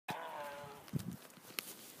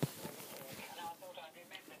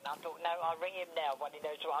hadn't. I thought, no, I'll ring him now when he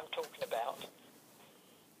knows what I'm talking about.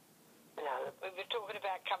 No. We were talking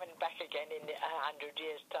about coming back again in 100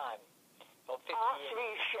 years' time. Or 50 R.C.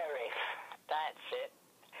 years. Sheriff. That's it.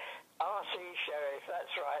 R.C. Sheriff,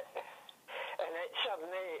 that's right. And it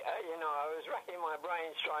suddenly, I was racking my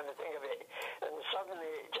brains trying to think of it, and suddenly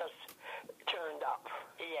it just turned up.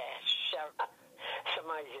 Yes, It's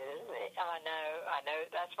amazing, isn't it? I know.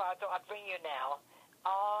 That's why I thought I'd ring you now.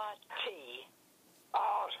 R.T.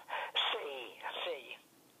 R.C.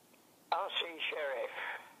 R.C. Sheriff.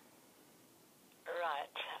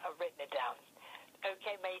 Right, I've written it down.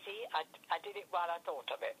 Okay, matey, I did it while I thought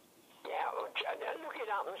of it. Yeah, well, look it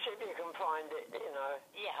up and see if you can find it,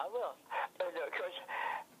 Yeah, I will. Because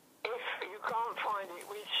if you can't find it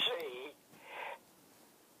with C,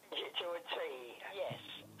 to a T. Yes,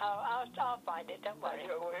 I'll find it, don't worry.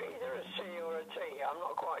 Either a C or a T, I'm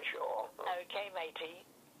not quite sure. Okay, matey.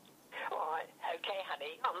 All right. Okay,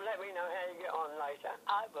 honey. Let me know how you get on later.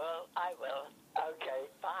 I will. Okay.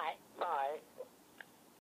 Bye. Bye.